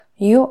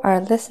You are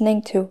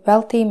listening to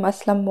Wealthy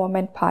Muslim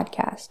Woman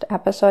Podcast,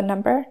 episode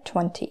number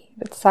 20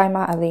 with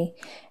Saima Ali,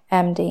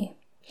 MD.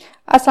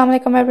 Assalamu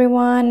alaikum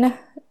everyone.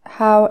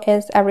 How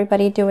is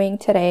everybody doing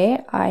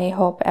today? I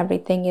hope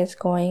everything is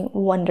going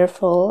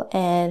wonderful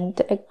and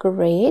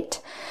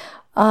great.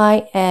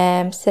 I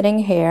am sitting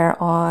here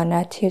on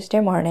a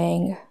Tuesday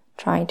morning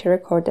trying to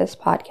record this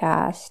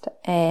podcast,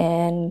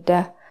 and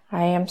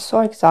I am so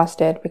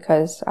exhausted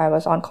because I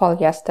was on call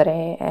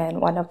yesterday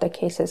and one of the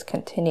cases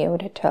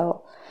continued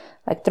till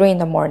like 3 in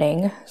the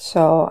morning.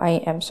 So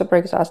I am super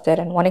exhausted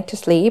and wanting to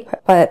sleep,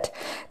 but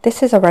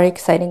this is a very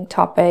exciting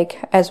topic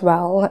as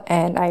well,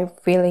 and I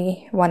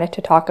really wanted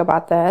to talk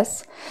about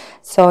this.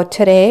 So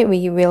today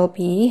we will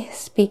be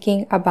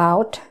speaking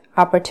about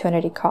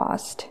opportunity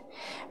cost.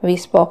 We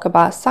spoke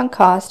about sunk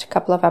cost a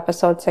couple of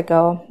episodes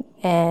ago,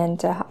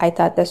 and I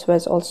thought this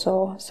was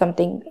also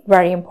something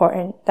very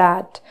important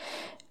that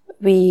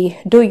we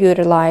do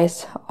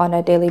utilize on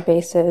a daily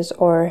basis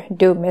or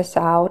do miss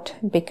out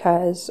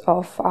because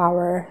of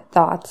our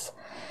thoughts.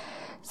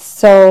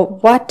 So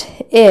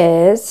what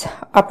is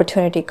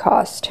opportunity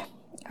cost?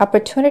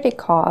 Opportunity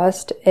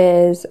cost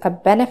is a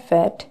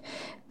benefit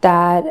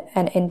that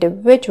an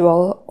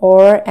individual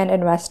or an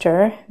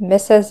investor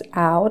misses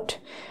out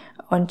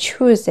on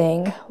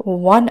choosing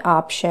one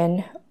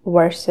option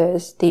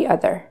versus the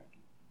other.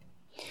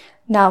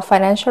 Now,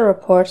 financial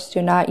reports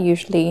do not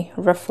usually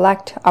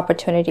reflect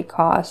opportunity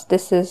cost.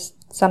 This is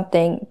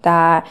something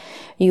that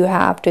you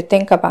have to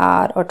think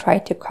about or try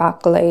to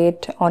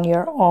calculate on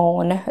your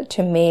own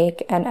to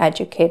make an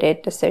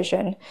educated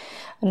decision.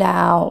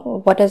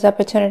 Now, what does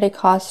opportunity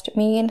cost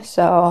mean?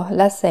 So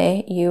let's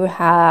say you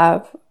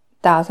have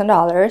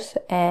 $1,000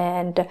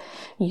 and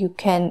you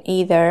can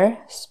either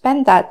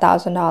spend that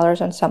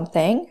 $1,000 on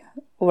something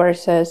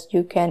versus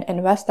you can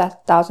invest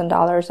that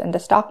 $1,000 in the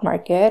stock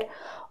market,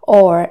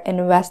 or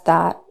invest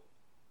that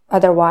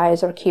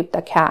otherwise or keep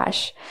the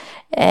cash.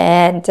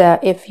 And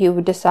if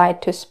you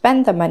decide to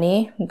spend the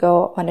money,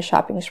 go on a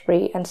shopping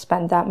spree and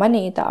spend that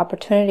money, the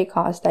opportunity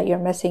cost that you're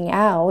missing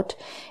out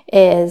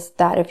is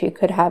that if you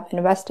could have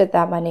invested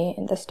that money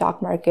in the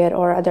stock market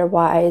or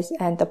otherwise,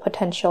 and the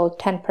potential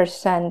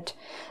 10%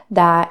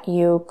 that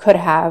you could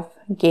have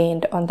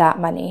gained on that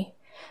money.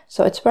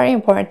 So it's very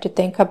important to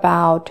think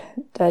about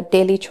the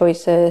daily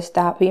choices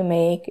that we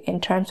make in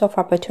terms of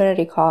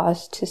opportunity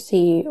cost to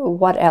see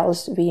what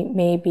else we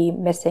may be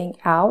missing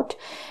out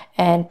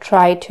and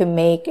try to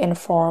make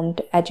informed,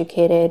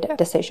 educated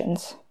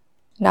decisions.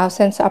 Now,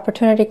 since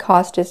opportunity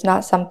cost is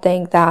not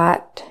something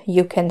that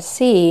you can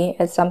see,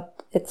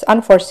 it's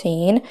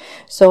unforeseen,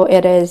 so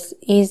it is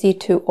easy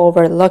to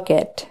overlook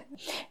it.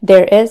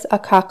 There is a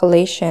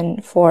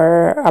calculation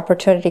for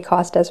opportunity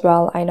cost as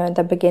well. I know in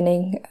the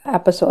beginning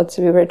episodes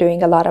we were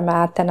doing a lot of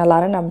math and a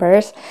lot of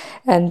numbers,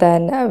 and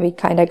then we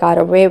kind of got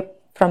away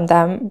from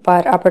them.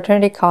 But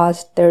opportunity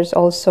cost, there's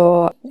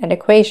also an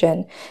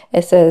equation.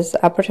 It says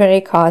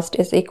opportunity cost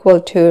is equal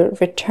to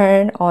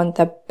return on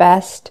the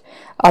best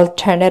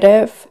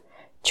alternative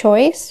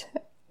choice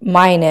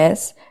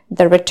minus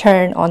the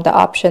return on the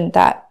option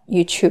that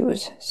you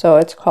choose. So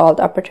it's called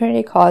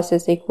opportunity cost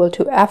is equal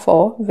to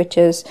FO, which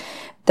is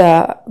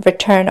the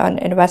return on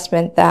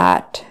investment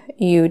that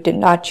you did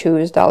not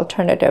choose, the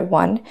alternative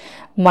one,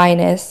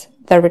 minus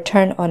the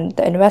return on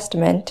the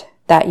investment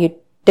that you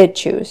did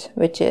choose,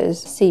 which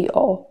is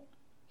CO.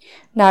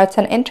 Now, it's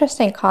an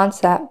interesting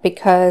concept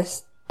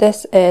because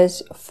this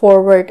is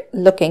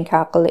forward-looking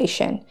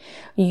calculation.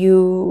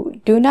 You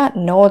do not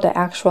know the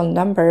actual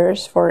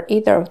numbers for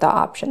either of the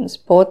options.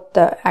 Both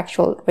the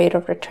actual rate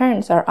of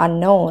returns are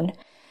unknown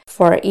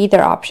for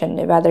either option.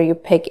 Whether you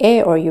pick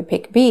A or you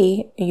pick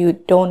B, you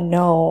don't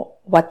know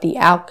what the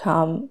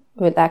outcome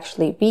will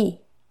actually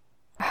be.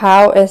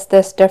 How is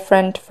this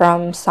different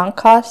from sunk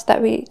cost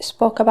that we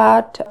spoke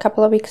about a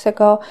couple of weeks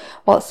ago?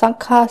 Well, sunk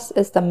cost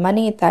is the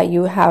money that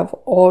you have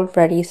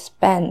already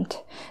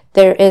spent.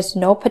 There is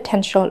no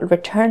potential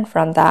return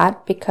from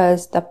that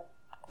because the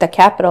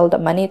capital, the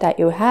money that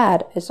you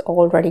had is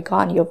already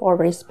gone. You've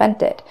already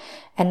spent it.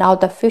 And now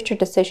the future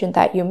decision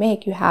that you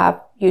make,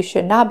 you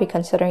should not be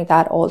considering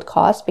that old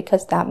cost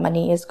because that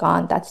money is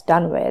gone. That's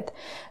done with.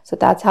 So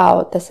that's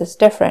how this is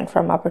different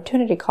from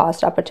opportunity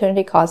cost.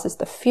 Opportunity cost is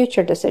the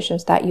future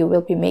decisions that you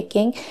will be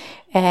making,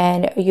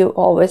 and you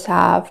always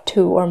have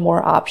 2 or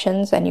more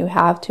options, and you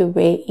have to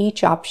weigh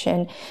each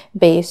option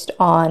based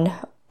on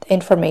the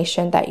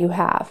information that you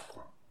have.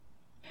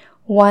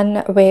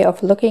 One way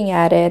of looking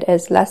at it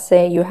is, let's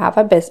say you have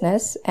a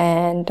business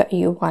and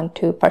you want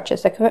to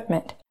purchase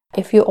equipment.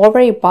 If you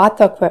already bought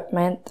the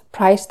equipment, the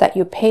price that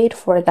you paid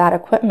for that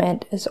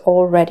equipment is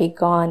already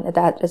gone.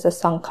 That is a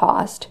sunk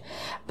cost.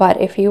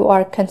 But if you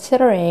are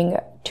considering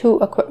 2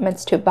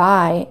 equipments to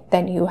buy,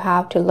 then you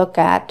have to look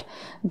at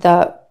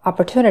the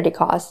opportunity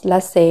cost.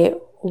 Let's say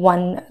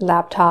one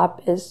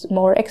laptop is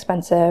more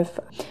expensive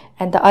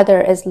and the other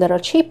is a little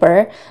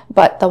cheaper,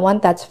 but the one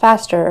that's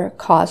faster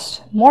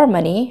costs more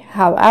money.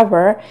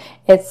 However,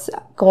 it's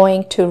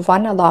going to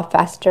run a lot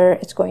faster.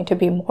 It's going to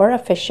be more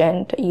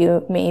efficient.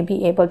 You may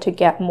be able to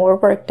get more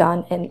work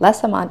done in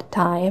less amount of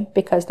time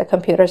because the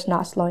computer is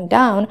not slowing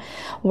down,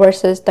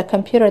 versus the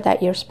computer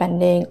that you're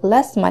spending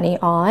less money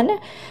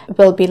on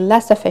will be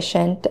less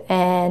efficient,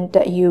 and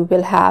you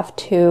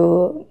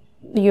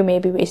may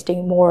be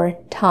wasting more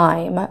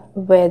time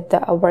with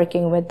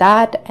working with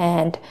that,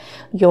 and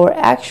your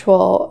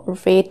actual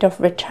rate of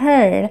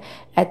return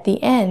at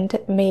the end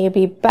may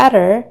be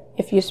better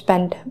if you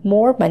spend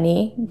more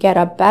money, get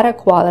a better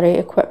quality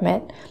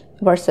equipment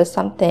versus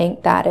something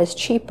that is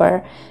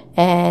cheaper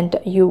and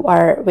you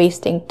are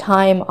wasting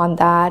time on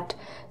that.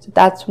 So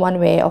that's one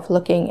way of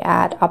looking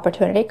at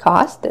opportunity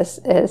cost. This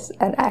is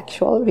an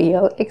actual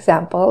real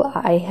example.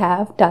 I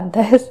have done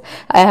this.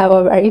 I have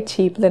a very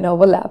cheap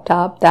Lenovo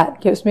laptop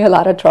that gives me a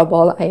lot of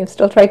trouble. I am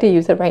still trying to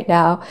use it right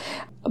now,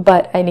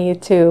 but I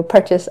need to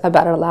purchase a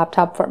better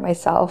laptop for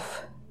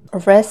myself.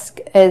 Risk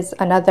is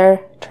another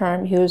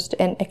term used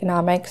in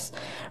economics.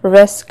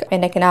 Risk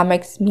in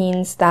economics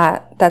means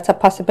that that's a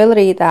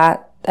possibility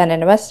that an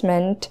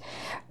investment,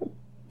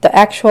 the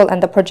actual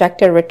and the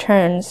projected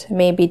returns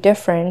may be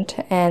different,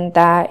 and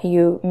that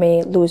you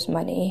may lose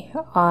money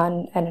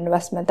on an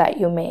investment that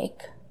you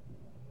make.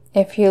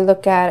 If you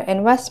look at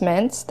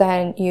investments,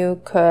 then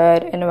you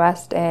could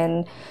invest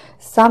in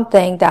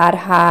something that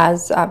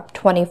has a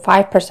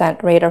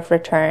 25% rate of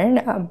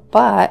return,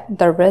 but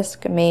the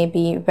risk may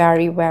be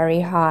very,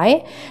 very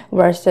high,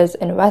 versus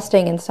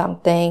investing in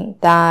something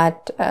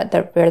that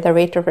where the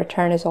rate of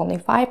return is only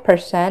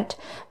 5%,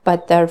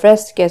 but the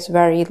risk is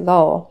very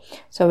low.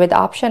 So with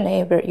option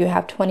A, where you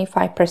have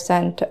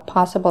 25%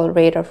 possible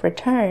rate of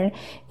return,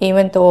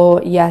 even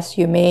though yes,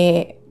 you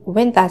may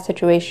win that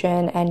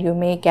situation and you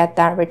may get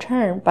that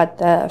return, but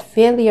the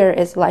failure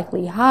is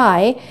likely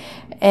high,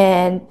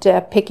 and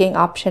picking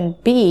option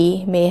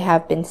B may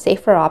have been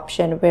safer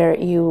option, where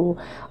you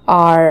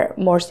are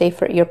more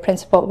safer, your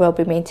principal will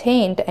be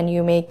maintained, and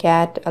you may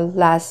get a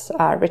less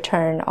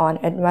return on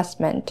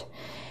investment.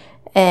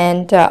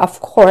 And of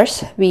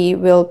course, we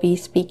will be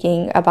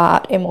speaking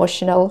about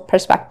emotional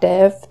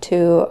perspective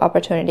to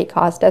opportunity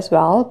cost as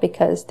well,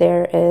 because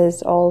there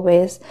is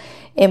always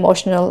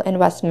emotional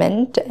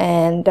investment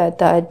and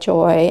the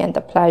joy and the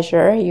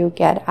pleasure you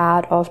get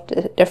out of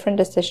the different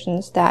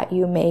decisions that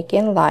you make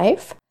in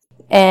life.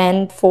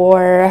 And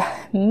for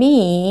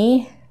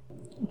me,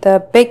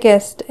 the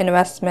biggest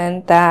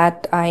investment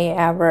that I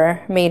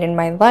ever made in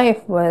my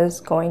life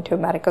was going to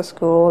medical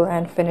school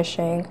and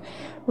finishing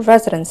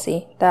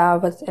residency.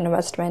 That was an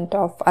investment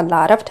of a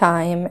lot of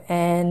time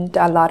and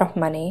a lot of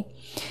money.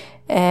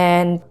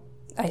 And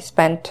I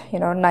spent,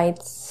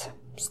 nights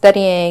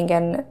studying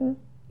and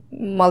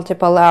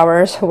multiple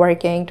hours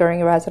working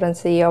during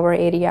residency, over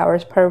 80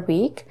 hours per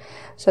week.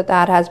 So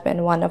that has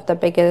been one of the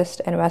biggest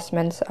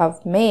investments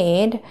I've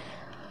made.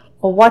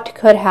 What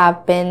could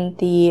have been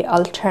the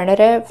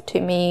alternative to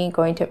me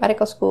going to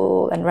medical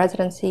school and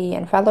residency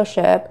and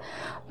fellowship?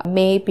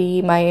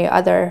 Maybe my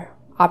other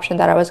option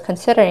that I was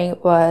considering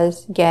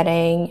was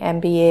getting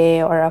MBA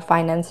or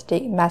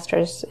a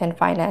master's in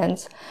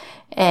finance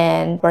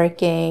and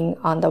working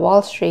on the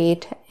Wall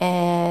Street,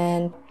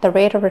 and the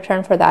rate of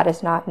return for that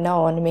is not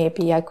known.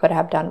 Maybe I could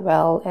have done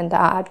well in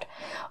that,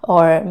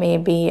 or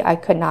maybe I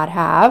could not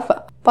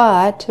have.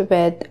 But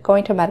with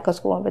going to medical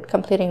school and with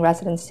completing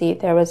residency,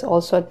 there was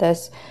also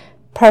this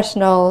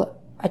personal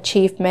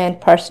achievement,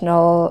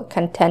 personal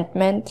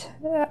contentment,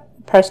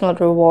 personal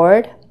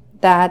reward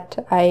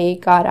that I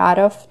got out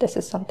of. This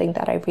is something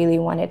that I really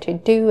wanted to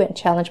do and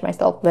challenge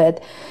myself with,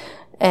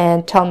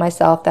 and tell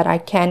myself that I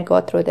can go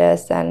through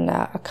this and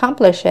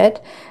accomplish it.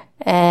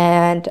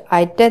 And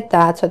I did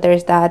that. So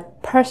there's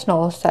that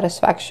personal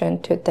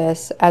satisfaction to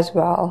this as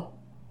well.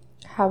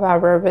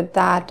 However, with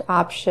that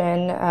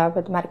option,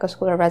 with medical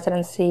school or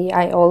residency,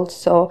 I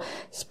also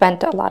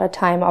spent a lot of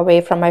time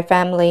away from my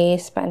family,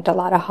 spent a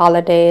lot of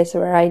holidays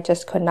where I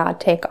just could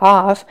not take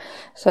off.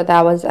 So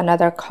that was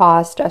another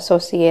cost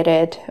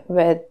associated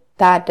with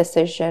that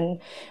decision,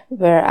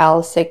 where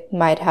else it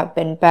might have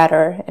been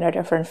better in a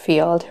different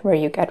field where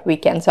you get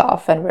weekends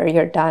off and where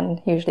you're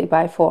done usually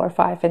by 4 or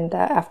 5 in the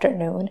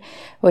afternoon,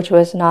 which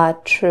was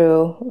not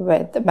true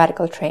with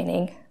medical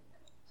training.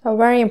 So a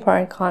very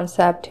important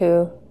concept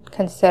to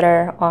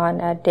consider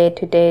on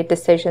day-to-day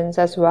decisions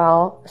as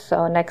well.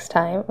 So next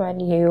time when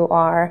you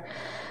are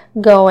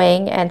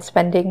going and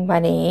spending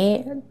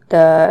money,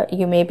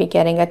 you may be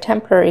getting a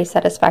temporary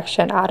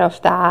satisfaction out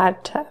of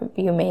that.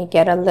 You may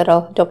get a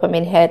little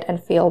dopamine hit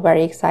and feel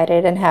very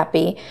excited and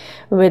happy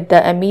with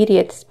the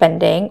immediate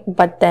spending,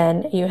 but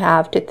then you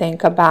have to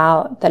think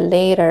about the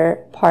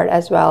later part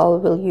as well.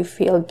 Will you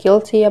feel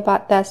guilty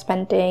about that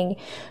spending?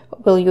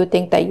 will you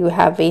think that you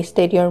have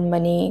wasted your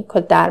money?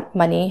 Could that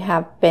money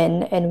have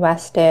been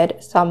invested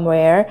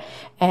somewhere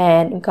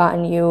and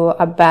gotten you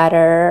a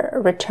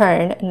better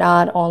return,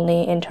 not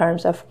only in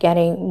terms of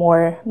getting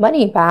more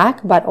money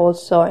back, but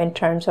also in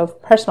terms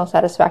of personal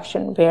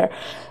satisfaction, where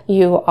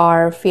you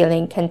are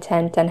feeling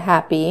content and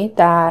happy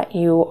that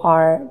you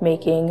are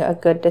making a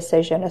good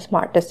decision, a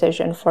smart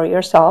decision for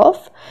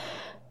yourself.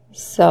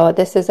 So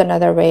this is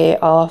another way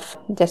of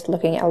just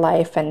looking at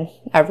life and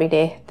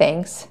everyday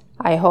things.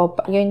 I hope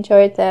you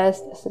enjoyed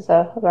this. This is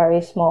a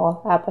very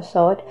small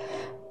episode,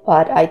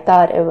 but I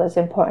thought it was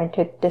important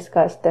to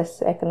discuss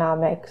this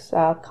economics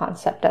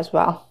concept as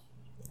well.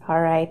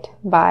 All right,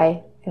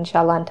 bye.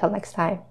 Inshallah, until next time.